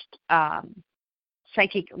experienced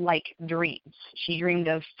psychic-like dreams. She dreamed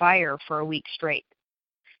of fire for a week straight.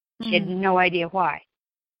 She had no idea why.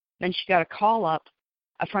 Then she got a call up.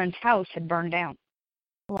 A friend's house had burned down.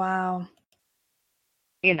 Wow.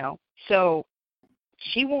 So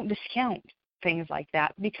she won't discount things like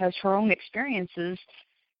that because her own experiences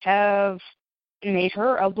have made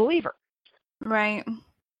her a believer. Right.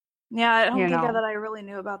 Yeah, I don't think that I really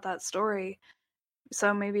knew about that story.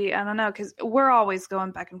 So maybe, I don't know, because we're always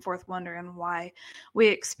going back and forth wondering why we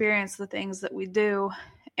experience the things that we do.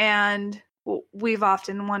 And we've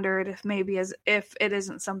often wondered if maybe if it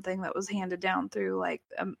isn't something that was handed down through like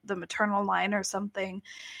the maternal line or something.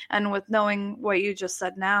 And with knowing what you just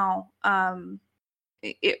said now,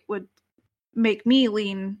 it would make me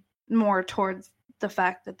lean more towards the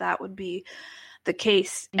fact that that would be the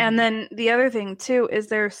case. Mm-hmm. And then the other thing too is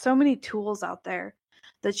there are so many tools out there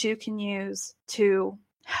that you can use to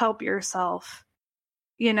help yourself,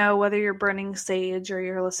 whether you're burning sage or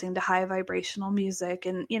you're listening to high vibrational music.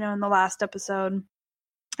 And, in the last episode,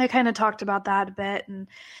 I kind of talked about that a bit. And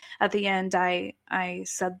at the end, I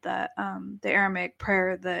said that the Aramaic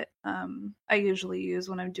prayer that I usually use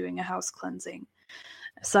when I'm doing a house cleansing.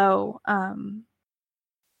 So,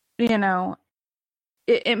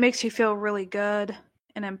 it makes you feel really good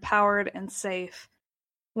and empowered and safe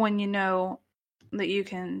when you know that you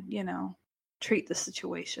can, treat the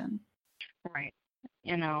situation. Right.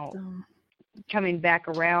 Coming back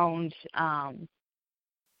around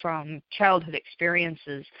from childhood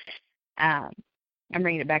experiences, I'm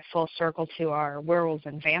bringing it back full circle to our werewolves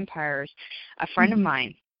and vampires. A friend of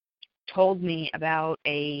mine told me about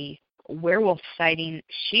a werewolf sighting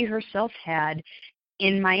she herself had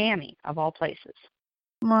in Miami, of all places.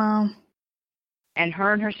 Wow. And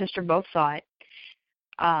her sister both saw it.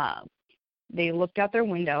 They looked out their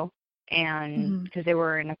window, and because they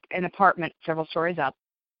were in an apartment several stories up,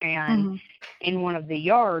 and in one of the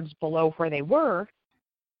yards below where they were,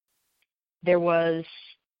 there was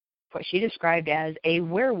what she described as a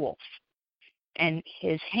werewolf, and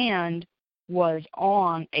his hand was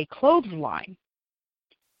on a clothesline,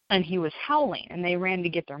 and he was howling, and they ran to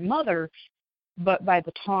get their mother, but by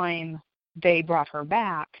the time they brought her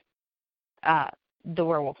back, the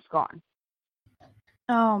werewolf was gone.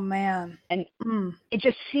 Oh, man. And it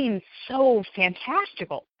just seemed so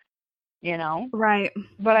fantastical, Right.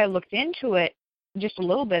 But I looked into it just a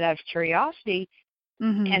little bit out of curiosity,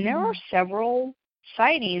 and there are several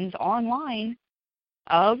sightings online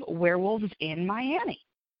of werewolves in Miami.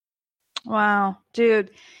 Wow.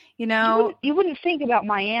 Dude, you wouldn't think about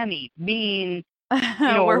Miami being,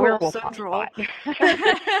 a werewolf central.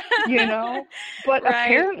 Hotspot, But right.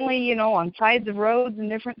 Apparently, on sides of roads and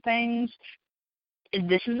different things,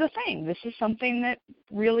 this is a thing. This is something that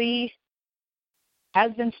really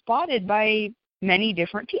has been spotted by many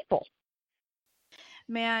different people.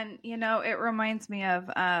 Man, it reminds me of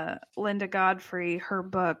Linda Godfrey, her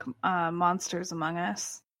book, Monsters Among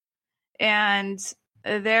Us. And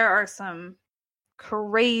there are some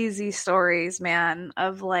crazy stories, man,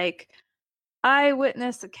 of like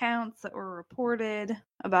eyewitness accounts that were reported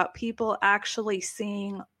about people actually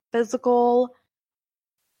seeing physical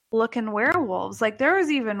looking werewolves. Like there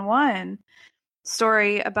was even one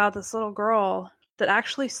story about this little girl that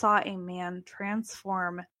actually saw a man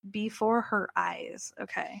transform before her eyes.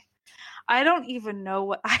 Okay. I don't even know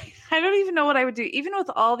what I don't even know what I would do. Even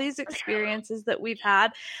with all these experiences that we've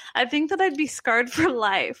had, I think that I'd be scarred for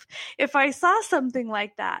life if I saw something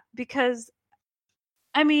like that. Because,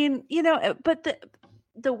 I mean, but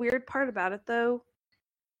the weird part about it, though,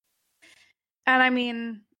 and I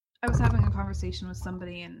mean, I was having a conversation with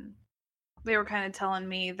somebody, and they were kind of telling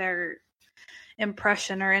me their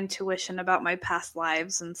impression or intuition about my past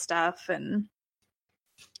lives and stuff, and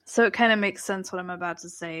so it kind of makes sense what I'm about to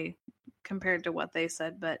say compared to what they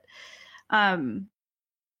said, but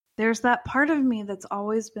there's that part of me that's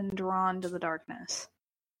always been drawn to the darkness.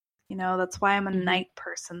 That's why I'm a night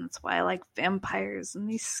person. That's why I like vampires and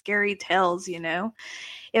these scary tales,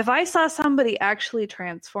 If I saw somebody actually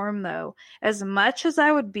transform, though, as much as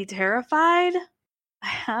I would be terrified, I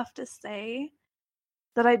have to say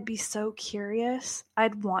that I'd be so curious.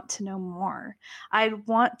 I'd want to know more. I'd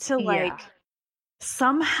want to,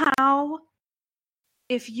 somehow,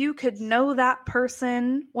 if you could know that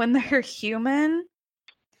person when they're human,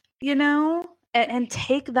 and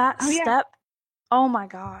take that step. Yeah. Oh my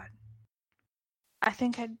God. I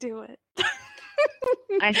think I'd do it.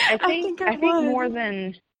 I think more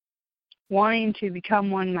than wanting to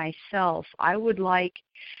become one myself, I would like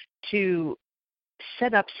to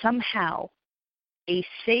set up somehow a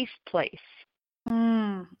safe place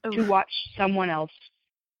to watch someone else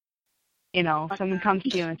Someone comes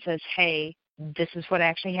to you and says, hey, this is what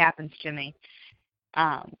actually happens to me,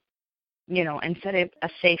 and set a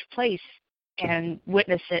safe place and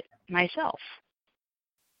witness it myself.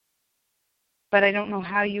 But I don't know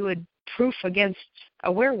how you would proof against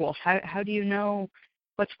a werewolf. How do you know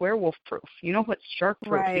what's werewolf proof? You know what's shark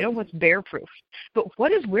proof. Right. You know what's bear proof. But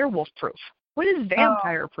what is werewolf proof? What is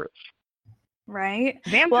vampire proof? Right.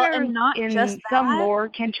 Vampires and not in just some that. lore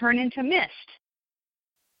can turn into mist.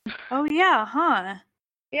 Oh, yeah, huh?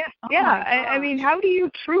 Yeah, Oh, yeah. my I mean, gosh. how do you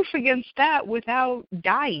proof against that without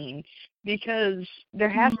dying? Because there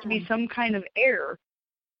has to be some kind of air.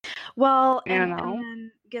 Well, and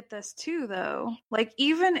then get this too, though. Like,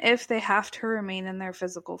 even if they have to remain in their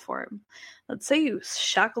physical form, let's say you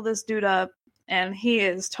shackle this dude up and he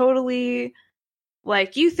is totally,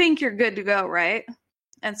 like, you think you're good to go, right?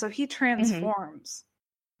 And so he transforms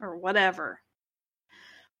or whatever.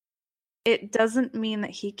 It doesn't mean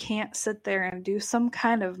that he can't sit there and do some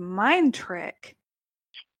kind of mind trick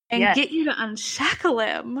and get you to unshackle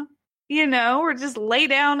him, or just lay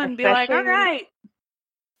down and be like, all right,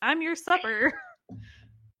 I'm your supper.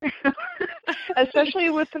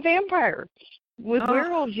 Especially with the vampire. With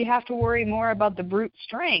werewolves, you have to worry more about the brute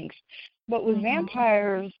strength. But with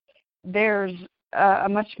vampires, there's a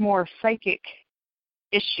much more psychic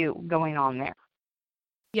issue going on there.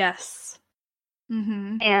 Yes.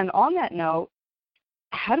 Mm-hmm. And on that note,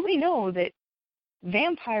 how do we know that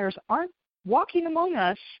vampires aren't walking among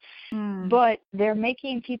us, but they're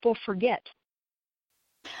making people forget?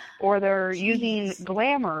 Or they're using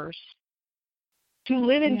glamours to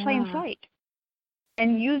live in plain sight,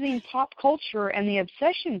 and using pop culture and the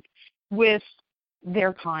obsession with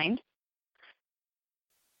their kind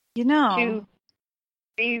to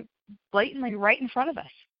be blatantly right in front of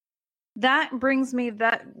us. That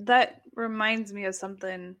reminds me of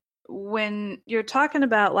something. When you're talking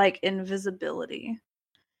about like invisibility,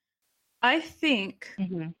 I think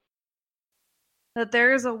that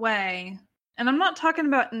there is a way, and I'm not talking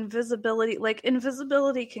about invisibility. Like,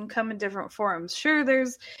 invisibility can come in different forms. Sure,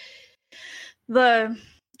 there's the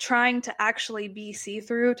trying to actually be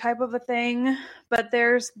see-through type of a thing, but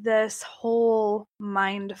there's this whole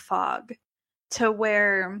mind fog to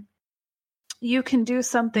where you can do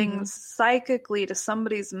something psychically to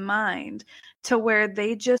somebody's mind to where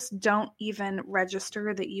they just don't even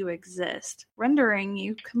register that you exist, rendering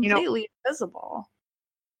you completely invisible.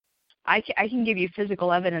 I can give you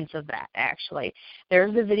physical evidence of that, actually.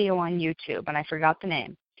 There's a video on YouTube, and I forgot the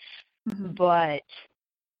name. But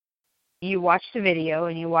you watch the video,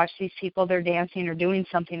 and you watch these people, they're dancing or doing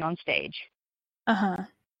something on stage. And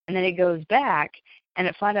then it goes back, and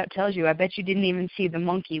it flat out tells you, I bet you didn't even see the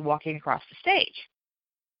monkey walking across the stage.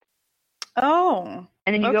 Oh.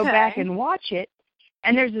 And then you go back and watch it,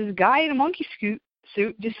 and there's this guy in a monkey suit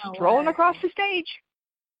just strolling across the stage.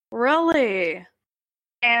 Really?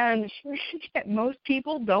 And most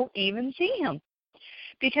people don't even see him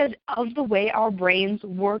because of the way our brains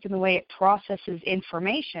work and the way it processes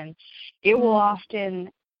information. It will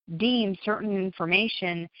often deem certain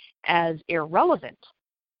information as irrelevant.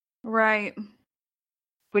 Right.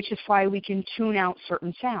 Which is why we can tune out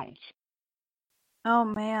certain sounds. Oh,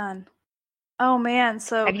 man.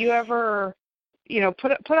 So have you ever,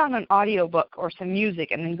 put on an audiobook or some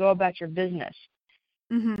music and then go about your business?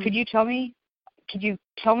 Could you tell me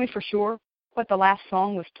for sure what the last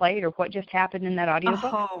song was played or what just happened in that audiobook?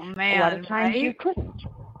 Oh, man. A lot of times you couldn't.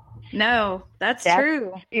 No, that's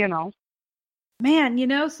true. Man,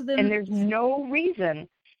 so then... And there's no reason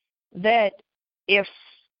that if,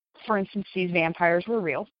 for instance, these vampires were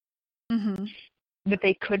real, that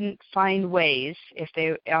they couldn't find ways, if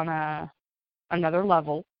they, on another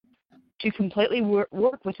level, to completely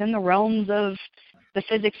work within the realms of the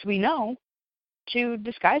physics we know to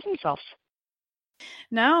disguise themselves.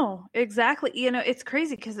 No, exactly. It's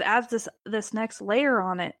crazy because it adds this next layer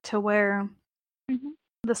on it to where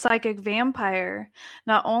the psychic vampire,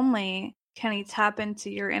 not only can he tap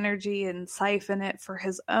into your energy and siphon it for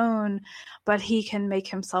his own, but he can make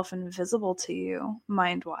himself invisible to you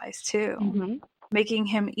mind-wise too, making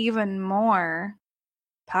him even more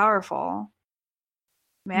powerful.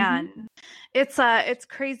 Man, it's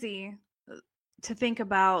crazy to think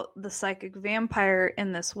about the psychic vampire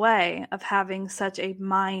in this way of having such a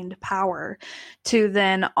mind power to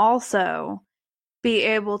then also be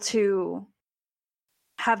able to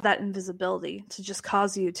have that invisibility to just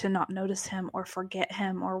cause you to not notice him or forget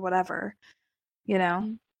him or whatever,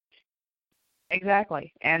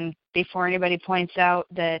 Exactly. And before anybody points out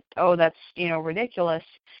that, oh, that's, ridiculous,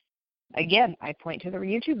 again, I point to the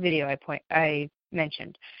YouTube video I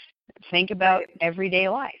mentioned. Think about everyday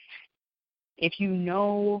life. If you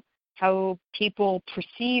know how people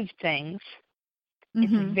perceive things,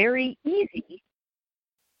 it's Mm-hmm. very easy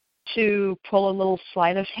to pull a little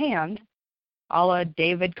sleight of hand, a la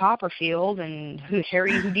David Copperfield and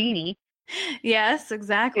Harry Houdini, Yes,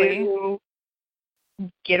 exactly. to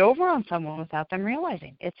get over on someone without them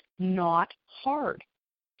realizing. It's not hard.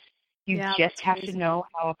 You Yeah, just that's have to crazy. know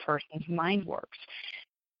how a person's mind works.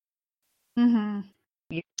 Mm-hmm.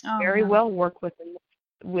 You Oh very man. well work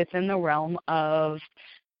within the realm of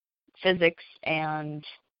physics and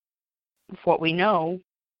what we know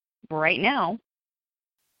right now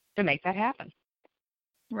to make that happen.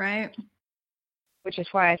 Right. Which is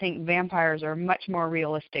why I think vampires are much more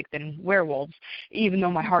realistic than werewolves, even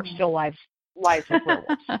though my heart still lies with werewolves.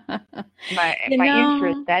 You My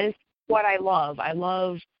interest, know, that is what I love.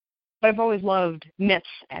 But I've always loved myths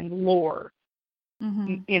and lore,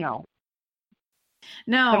 hmm you know,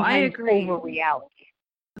 no, I sometimes over agree. reality.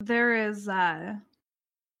 There is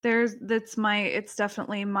it's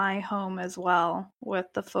definitely my home as well with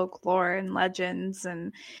the folklore and legends,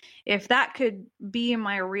 and if that could be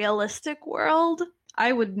my realistic world,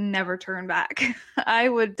 I would never turn back. I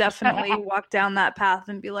would definitely walk down that path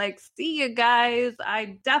and be like, see you guys,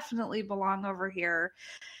 I definitely belong over here.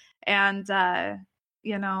 And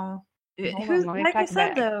you know, Hold on, who's, let me like I pack a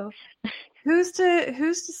said bag. though, who's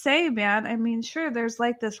to say, man? I mean, sure, there's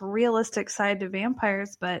like this realistic side to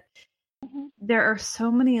vampires, but Mhm. there are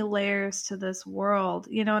so many layers to this world,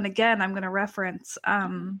 and again, I'm going to reference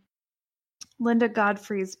Linda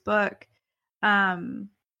Godfrey's book, um,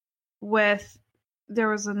 with there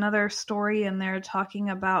was another story in there talking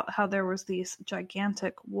about how there was these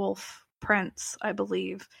gigantic wolf prints, I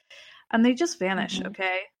believe, and they just vanish. Mhm.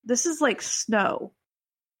 Okay, this is like snow,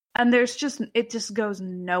 and it just goes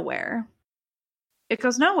nowhere. It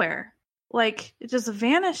goes nowhere. Like, it just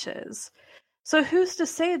vanishes. So who's to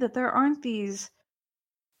say that there aren't these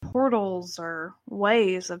portals or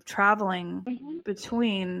ways of traveling Mhm.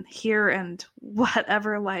 between here and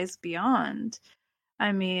whatever lies beyond?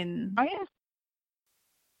 I mean, Oh yeah,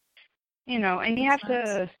 and you it's have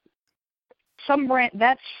nuts. to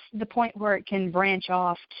that's the point where it can branch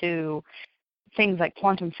off to things like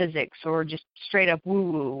quantum physics or just straight up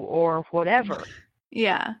woo woo or whatever.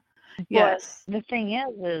 Yeah. But Yes. the thing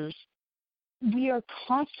is we are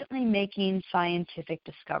constantly making scientific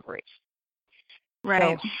discoveries. So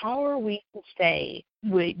Right. how are we to say,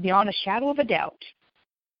 beyond a shadow of a doubt,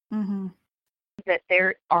 Mm-hmm. that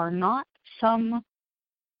there are not some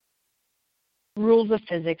rules of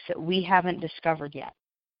physics that we haven't discovered yet?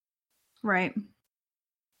 Right.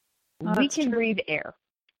 Oh, We that's can true. breathe air,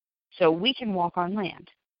 so we can walk on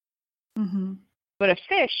land. Mm-hmm. But a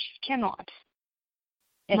fish cannot.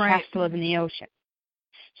 It has Right. to live in the ocean.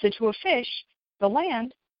 So to a fish, the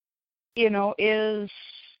land, is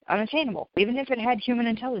unattainable. Even if it had human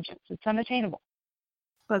intelligence, it's unattainable.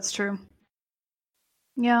 That's true.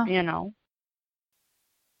 Yeah. You know,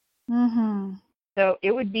 Mm-hmm. so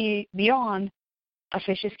it would be beyond a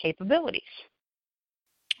fish's capabilities,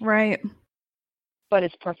 Right. but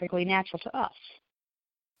it's perfectly natural to us.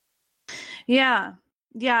 Yeah.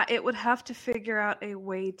 Yeah, it would have to figure out a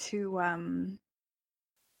way to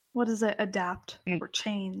what is it? Adapt Mm, or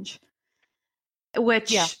change, yeah,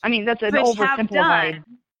 which I mean that's an fish have done. oversimplified.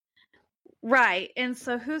 Right. And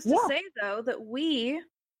so who's to Yeah, say though that we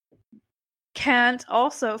can't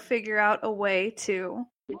also figure out a way to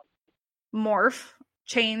morph,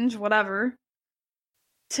 change, whatever,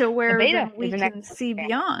 to a where beta then is we an can excellent see example.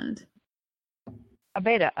 beyond.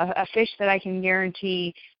 A fish that I can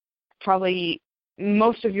guarantee probably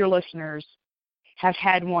most of your listeners have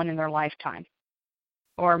had one in their lifetime,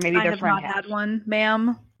 or maybe I their have friend not has. had one,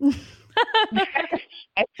 ma'am.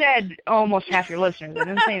 I said almost half your listeners. I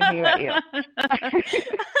didn't say anything about you.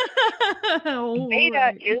 Oh, Beta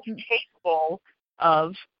right. is capable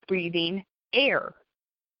of breathing air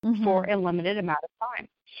for Mm-hmm. a limited amount of time.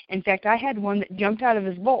 In fact, I had one that jumped out of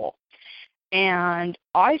his bowl, and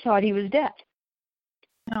I thought he was dead.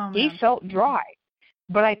 Oh He man. felt dry,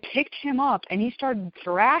 but I picked him up, and he started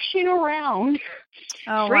thrashing around,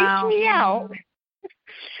 Oh freaked wow. me out,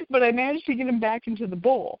 but I managed to get him back into the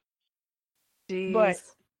bowl. But Jeez.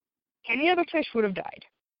 any other fish would have died.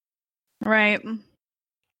 Right.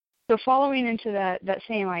 So following into that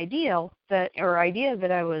same idea that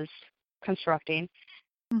I was constructing,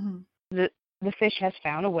 Mm-hmm. the fish has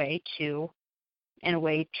found a way to, in a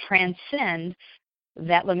way, transcend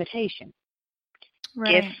that limitation.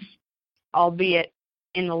 If, Right. albeit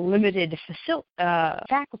in a limited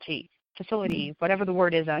Mm-hmm. facility, whatever the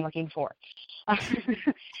word is I'm looking for,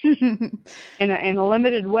 in a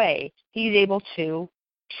limited way, he's able to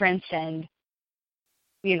transcend,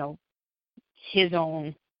 his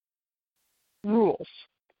own rules.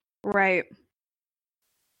 Right.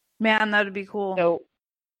 Man, that would be cool. So,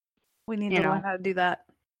 we need to learn how to do that.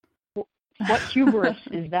 What hubris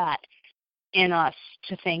is that in us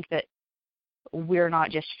to think that we're not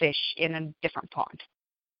just fish in a different pond?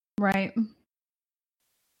 Right.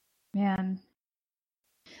 Man.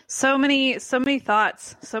 So many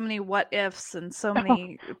thoughts, so many what ifs, and so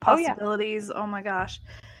many possibilities. Oh my gosh.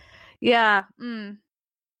 Yeah.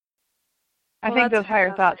 I think those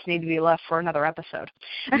higher thoughts need to be left for another episode.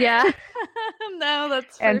 Yeah. No,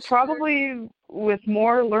 that's for and probably with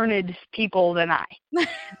more learned people than I.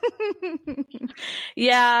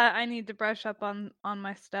 Yeah, I need to brush up on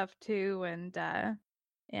my stuff too,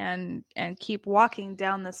 and keep walking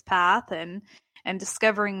down this path and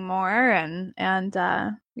discovering more, and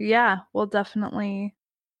yeah, we'll definitely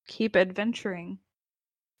keep adventuring.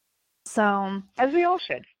 So, as we all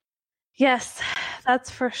should. Yes,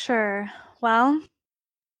 that's for sure. Well,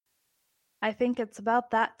 I think it's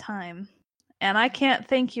about that time. And I can't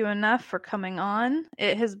thank you enough for coming on.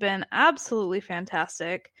 It has been absolutely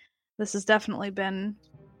fantastic. This has definitely been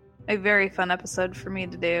a very fun episode for me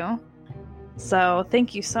to do. So,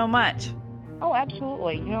 thank you so much. Oh,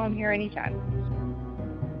 absolutely. I'm here anytime.